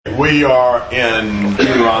We are in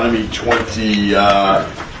Deuteronomy 29,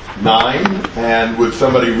 and would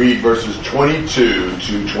somebody read verses 22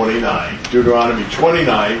 to 29? Deuteronomy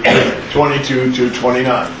 29, 22 to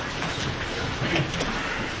 29.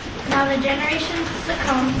 Now the generations to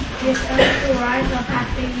come, the earth will rise up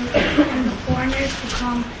after you, and the foreigners to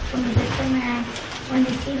come from the distant land, when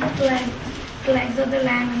they see the plagues of the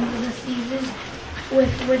land and the diseases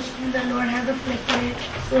with which the Lord has afflicted it,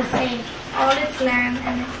 will say, all its land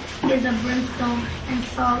and is a brimstone and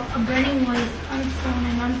salt, a burning waste, unsown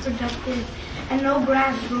and unproductive, and no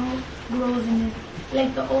grass grows in it,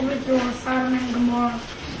 like the overthrow of Sodom and Gomorrah,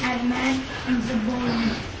 Admah and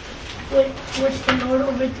Zeboim, which the Lord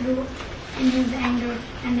overthrew in his anger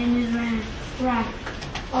and in his wrath.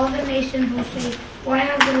 All the nations will say, why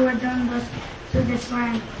has the Lord done thus to this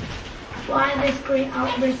land? Why this great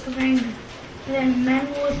outburst of anger? Then men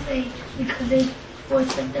will say, because they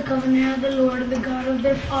forsook the covenant of the Lord, the God of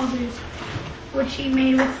their fathers, which he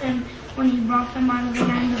made with them when he brought them out of the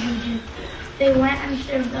land of Egypt. They went and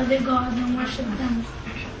served other gods and worshipped them,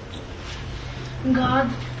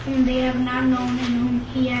 gods whom they have not known and whom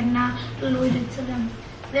he had not allotted to them.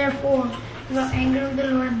 Therefore, the anger of the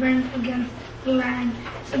Lord burned against the land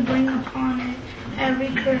to bring upon it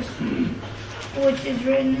every curse which is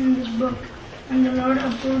written in this book. And the Lord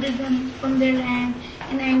uprooted them from their land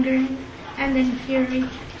in anger and in fury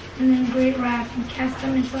and in great wrath, and cast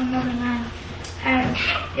them into another land. As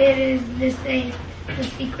it is this day, the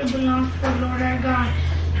secret belongs to the Lord our God.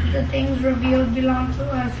 The things revealed belong to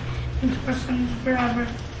us and to our sons forever,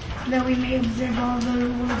 that we may observe all the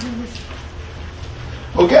words of this.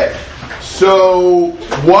 Okay, so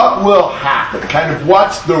what will happen? Kind of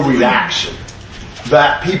what's the reaction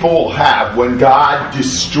that people have when God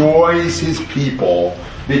destroys his people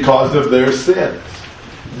because of their sins?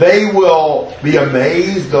 They will be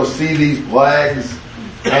amazed. They'll see these plagues,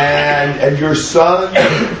 and your son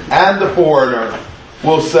and the foreigner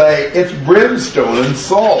will say, it's brimstone and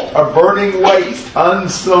salt, a burning waste,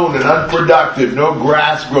 unsown and unproductive, no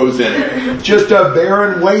grass grows in it, just a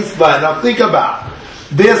barren wasteland. Now think about it.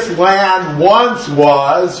 This land once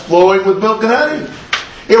was flowing with milk and honey.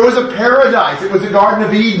 It was a paradise. It was a Garden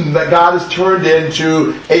of Eden that God has turned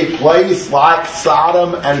into a place like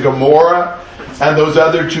Sodom and Gomorrah and those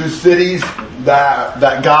other two cities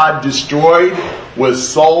that God destroyed with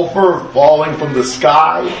sulfur falling from the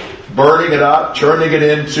sky, burning it up, turning it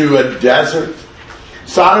into a desert.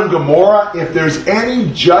 Sodom and Gomorrah, if there's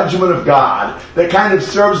any judgment of God that kind of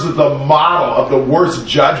serves as the model of the worst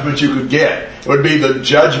judgment you could get, it would be the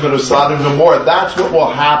judgment of Sodom and Gomorrah. That's what will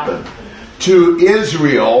happen to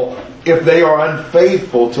Israel if they are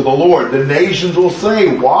unfaithful to the Lord. The nations will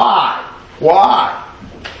say, why? Why?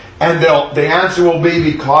 And the answer will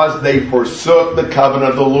be because they forsook the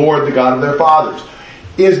covenant of the Lord, the God of their fathers.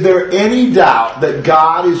 Is there any doubt that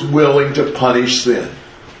God is willing to punish sin?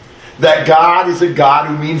 That God is a God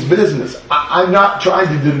who means business? I'm not trying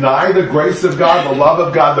to deny the grace of God, the love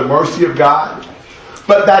of God, the mercy of God.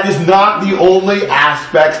 But that is not the only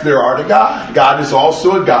aspects there are to God. God is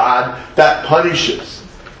also a God that punishes.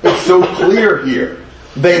 It's so clear here.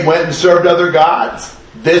 They went and served other gods.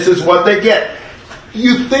 This is what they get.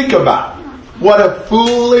 You think about it. What a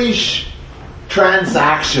foolish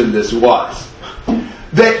transaction this was.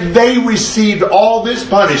 That they received all this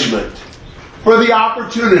punishment for the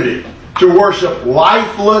opportunity to worship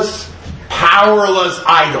lifeless, powerless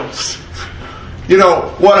idols. You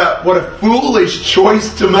know, what a foolish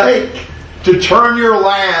choice to make, to turn your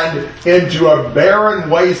land into a barren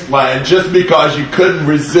wasteland just because you couldn't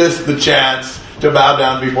resist the chance to bow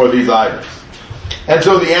down before these idols. And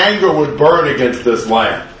so the anger would burn against this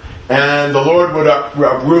land, and the Lord would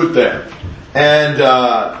uproot them, and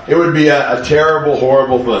it would be a terrible,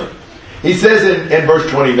 horrible thing. He says in verse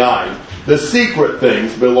 29, the secret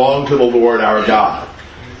things belong to the Lord our God.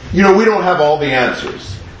 You know, we don't have all the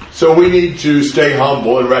answers. So we need to stay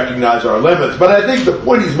humble and recognize our limits. But I think the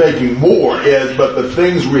point he's making more is, but the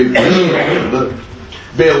things revealed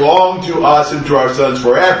belong to us and to our sons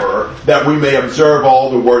forever, that we may observe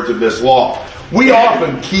all the words of this law. We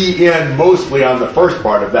often key in mostly on the first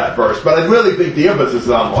part of that verse, but I really think the emphasis is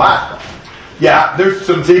on the last one. Yeah, there's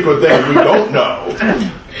some secret things we don't know.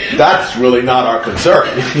 That's really not our concern.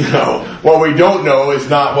 You know, what we don't know is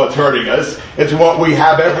not what's hurting us. It's what we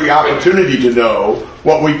have every opportunity to know,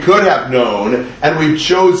 what we could have known, and we've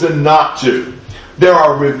chosen not to. There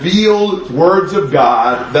are revealed words of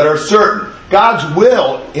God that are certain. God's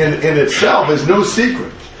will in itself is no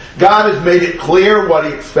secret. God has made it clear what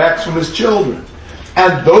he expects from his children.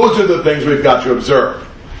 And those are the things we've got to observe.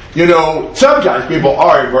 Sometimes people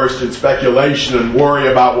are immersed in speculation and worry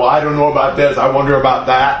about, well, I don't know about this, I wonder about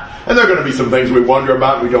that. And there are going to be some things we wonder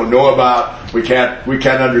about, we don't know about, we can't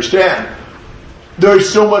understand. There's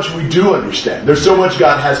so much we do understand. There's so much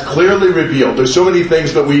God has clearly revealed. There's so many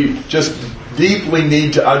things that we just deeply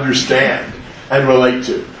need to understand and relate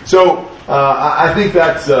to. So I think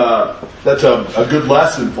that's a good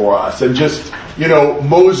lesson for us. And just,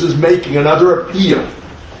 Moses making another appeal.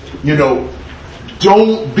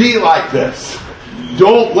 Don't be like this.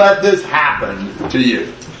 Don't let this happen to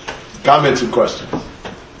you. Comments and questions?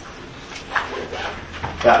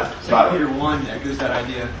 Yeah. Second Peter 1 echoes that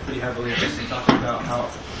idea pretty heavily, just in talking about how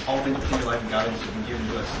all things that life and godliness have been given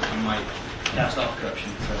to us that we might cast off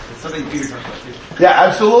corruption. So it's something Peter talks about too. Yeah,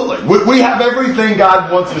 absolutely. We have everything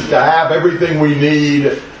God wants us to have, everything we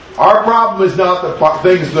need. Our problem is not the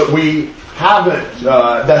things that we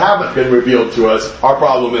haven't been revealed to us. Our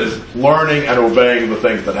problem is learning and obeying the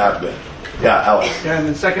things that have been. Yeah, Alex. Yeah, and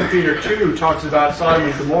then 2 Peter 2 talks about Sodom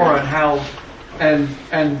and Gomorrah and how and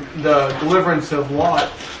the deliverance of Lot,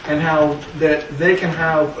 and how that they can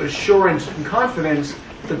have assurance and confidence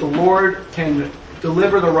that the Lord can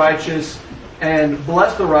deliver the righteous and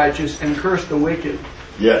bless the righteous and curse the wicked.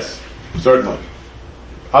 Yes, certainly.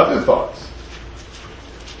 Other thoughts?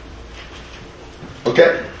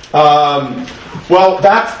 Okay. Well,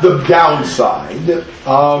 that's the downside.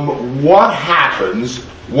 What happens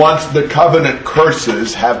once the covenant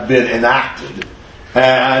curses have been enacted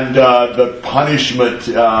and the punishment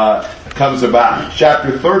comes about?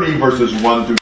 Chapter 30, verses 1 through